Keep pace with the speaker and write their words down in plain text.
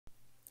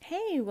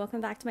Hey,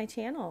 welcome back to my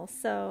channel.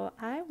 So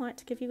I want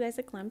to give you guys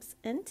a glimpse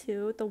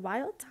into the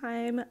Wild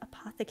Thyme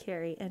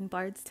Apothecary in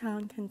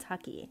Bardstown,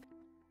 Kentucky.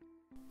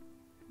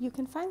 You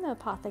can find the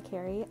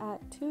apothecary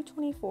at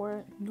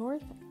 224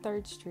 North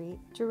 3rd Street,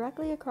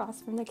 directly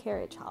across from the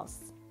carriage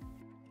house.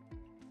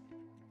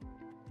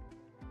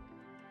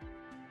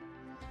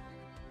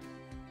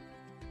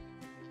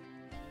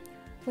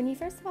 When you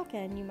first walk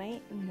in, you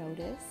might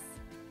notice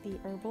the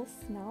herbal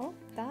smell.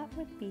 That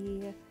would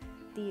be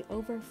the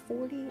over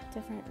 40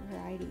 different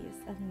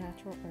varieties of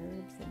natural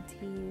herbs and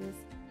teas.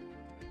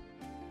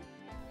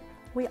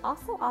 We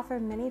also offer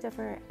many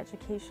different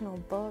educational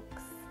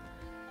books,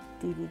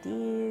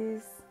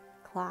 DVDs,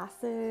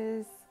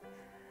 classes,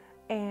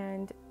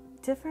 and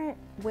different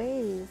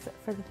ways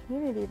for the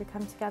community to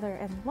come together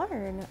and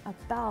learn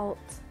about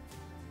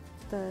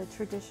the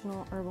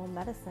traditional herbal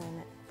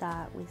medicine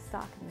that we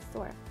stock in the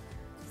store.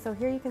 So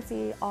here you can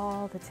see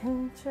all the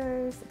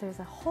tinctures. There's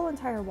a whole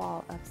entire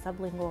wall of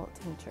sublingual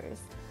tinctures.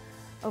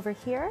 Over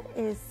here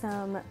is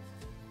some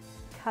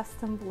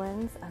custom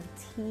blends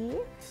of tea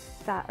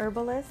that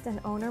herbalist and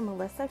owner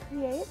Melissa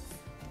creates.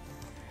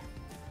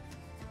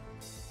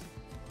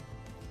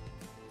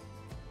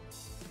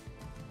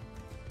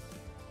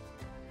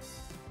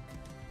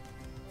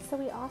 So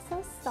we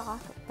also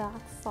stock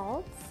bath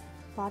salts,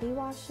 body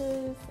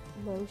washes,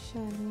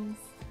 lotions,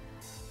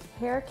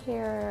 hair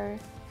care,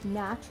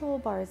 natural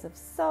bars of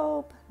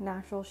soap,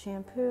 natural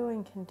shampoo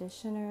and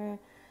conditioner.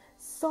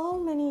 So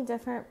many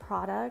different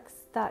products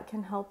that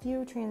can help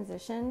you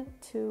transition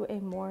to a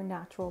more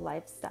natural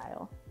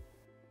lifestyle.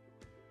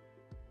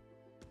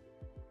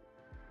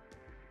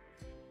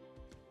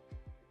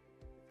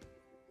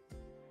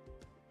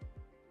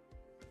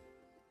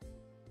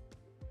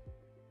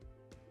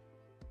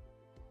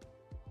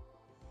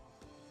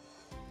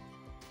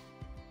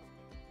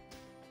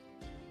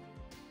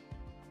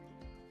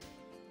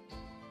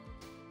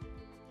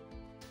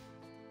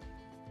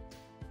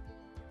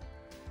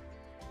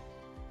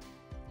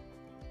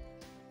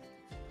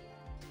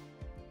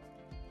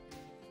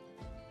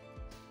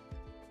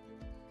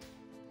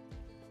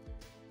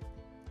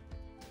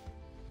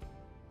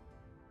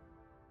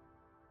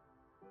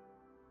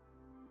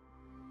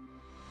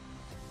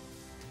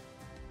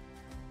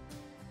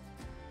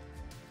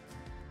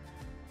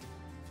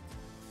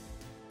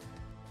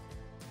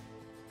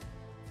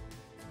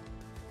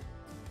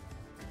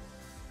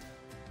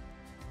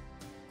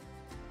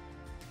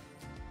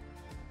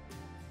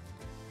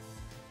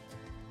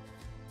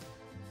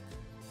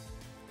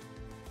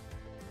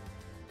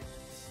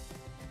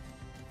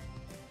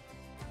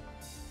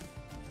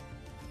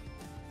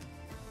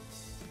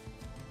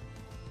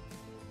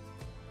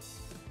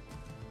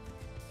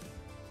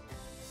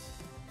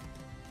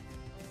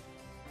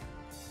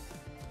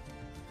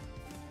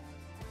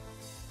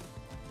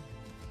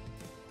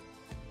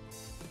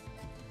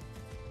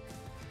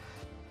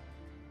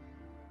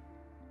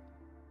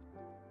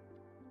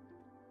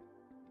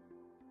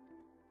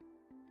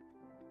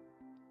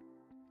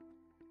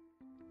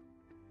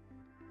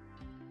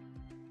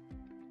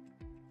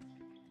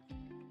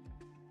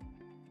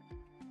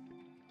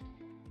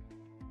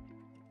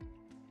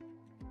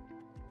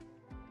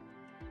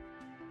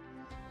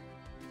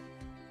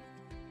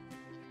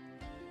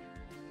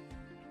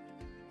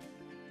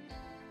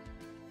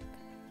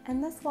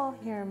 And this wall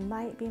here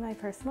might be my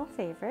personal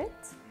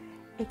favorite.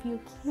 If you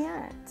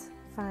can't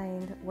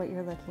find what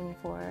you're looking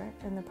for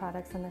in the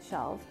products on the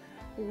shelves,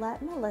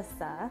 let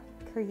Melissa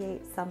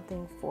create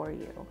something for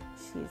you.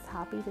 She's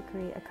happy to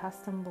create a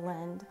custom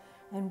blend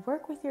and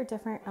work with your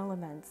different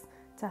elements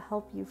to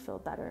help you feel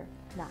better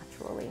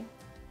naturally.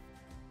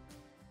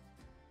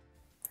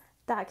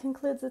 That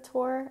concludes the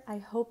tour. I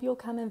hope you'll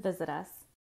come and visit us.